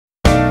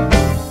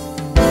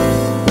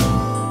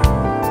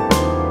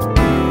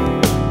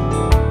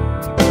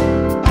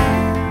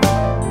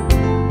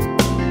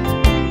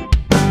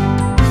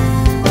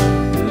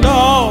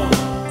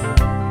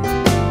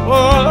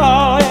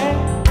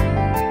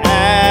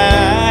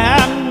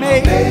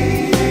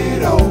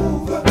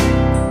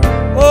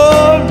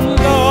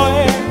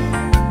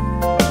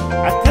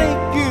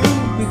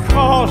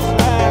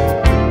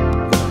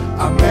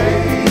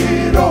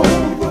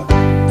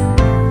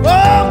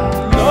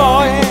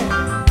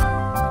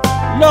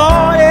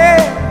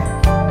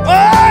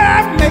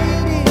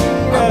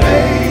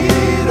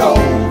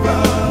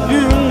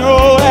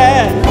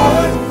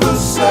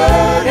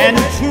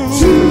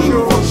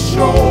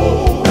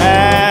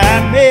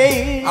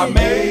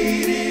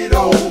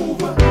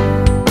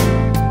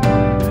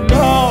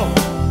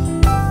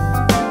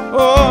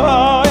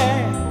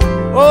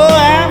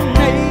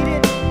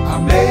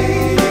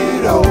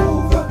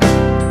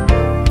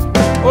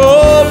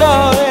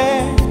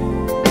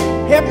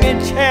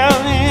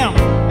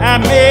I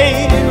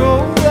made it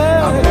over.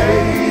 I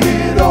made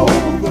it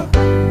over.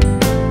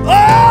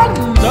 Oh,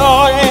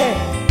 Lordy.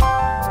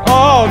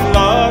 Oh,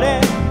 Lordy.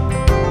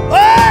 Oh,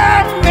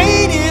 I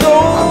made it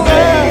over.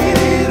 I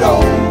made it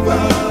over.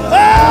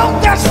 Oh,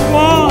 that's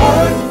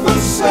one for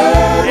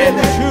certain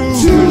and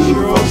two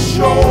for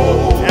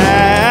sure.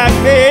 I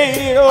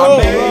made it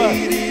over. I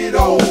made it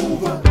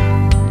over.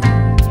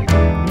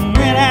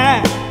 When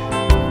I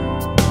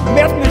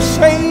met my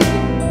Savior,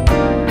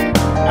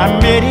 I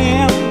met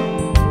him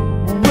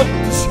with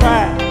the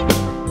stripe.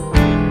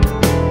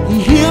 He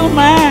healed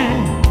my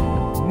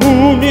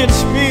wounded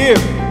spirit.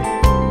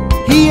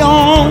 He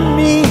owned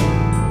me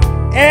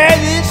as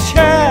his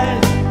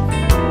child.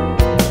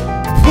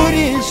 Put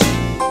his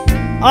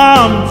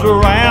arms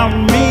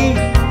around me.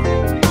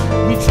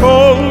 He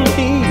told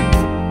me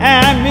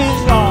I'm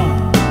his own.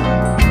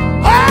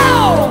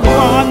 Oh,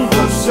 one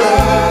for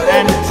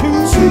certain and two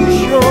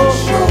for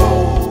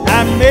sure.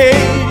 I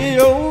made it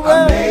over.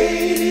 I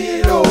made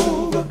it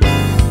over.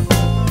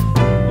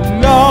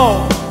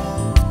 Lord,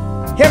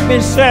 help me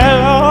say,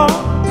 Lord,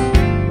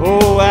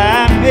 oh,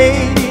 I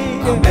made it.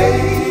 I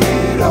made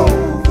it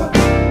over.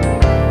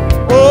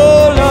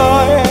 Oh,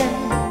 Lord,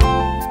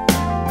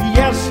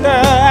 yes, sir,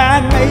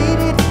 I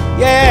made it.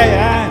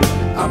 Yeah,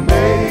 I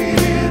made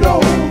it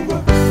over.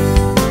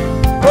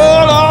 oh,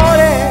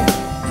 Lordy,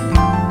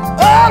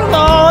 oh,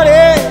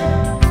 Lordy,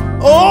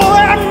 oh,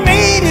 I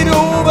made it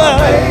over.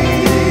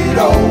 Made it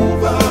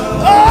over.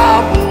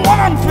 Oh,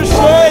 one for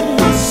certain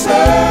For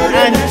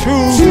certain and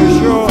two two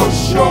for for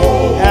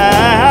sure.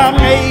 I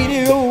made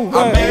it over.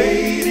 I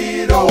made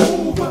it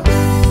over.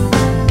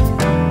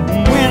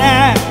 When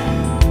I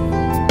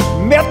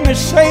met my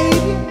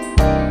Savior,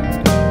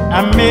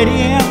 I met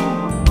him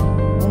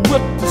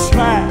with the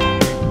stripe.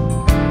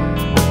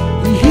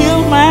 He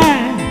healed my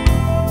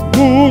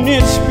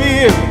wounded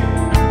spirit.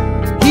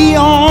 He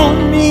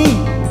owned me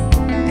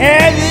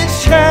as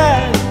his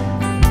child.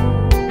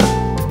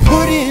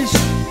 Put his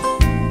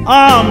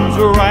arms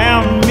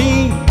around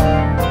me.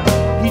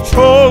 He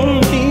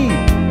told me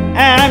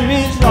I'm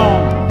his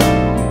own.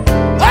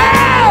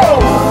 Oh!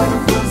 One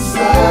for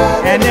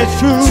certain And that's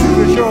true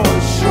for two sure.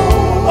 for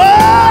sure. Oh,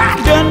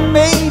 I done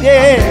made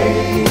it.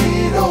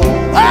 Made it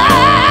over.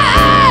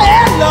 Oh,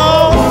 hello.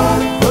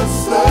 One for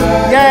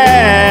certain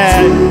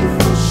Yeah. two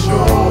for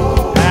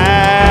sure.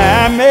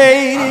 I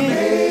made it.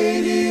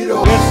 Made it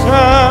over. Yes,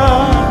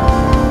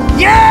 sir.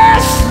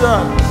 Yes, sir.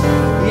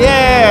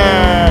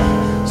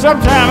 Yeah.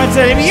 Sometimes I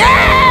tell him,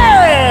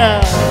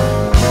 yeah.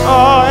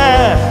 Oh,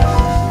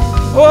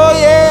 yeah. Oh,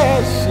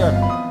 yes, sir.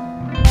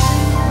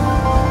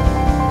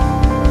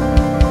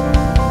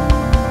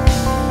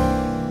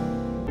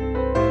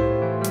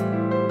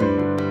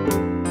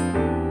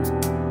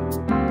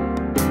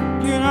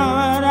 You know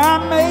what?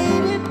 I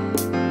made it.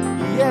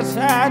 Yes,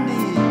 I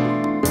did.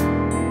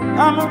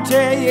 I'm gonna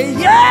tell you,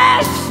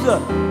 yes, sir.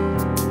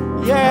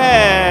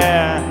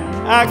 Yeah,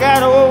 I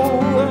got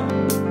over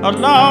a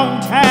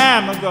long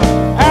time ago.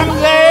 I'm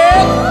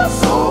glad.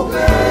 So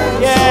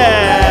glad.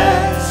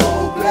 Yeah,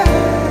 So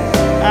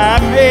glad. I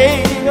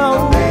made it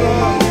over.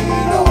 Made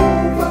it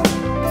over.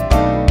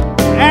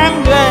 I'm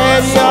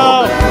glad,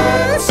 y'all.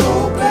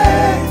 So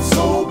glad.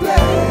 So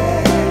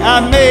glad.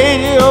 I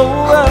made it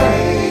over.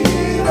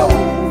 Made it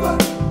over.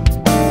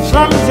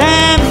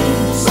 Sometimes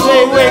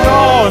they wake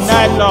all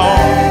night long,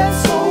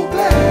 So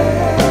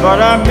glad. but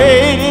I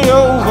made it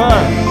over.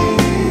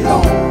 Made it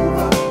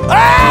over.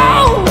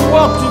 Oh,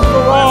 walked the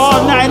floor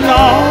all night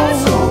long,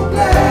 So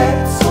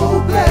glad. So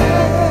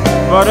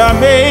glad. but I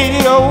made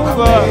it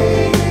over.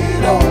 Made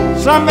it over.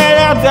 Somebody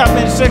out there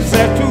been sick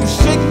through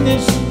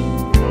sickness.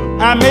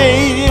 I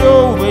made it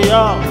over,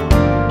 y'all.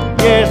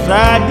 Yes,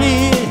 I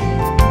did.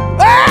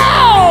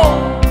 Oh,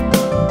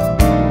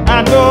 I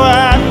know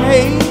I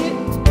made it.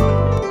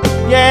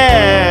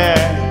 Yeah,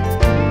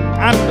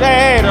 I'm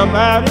glad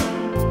about it.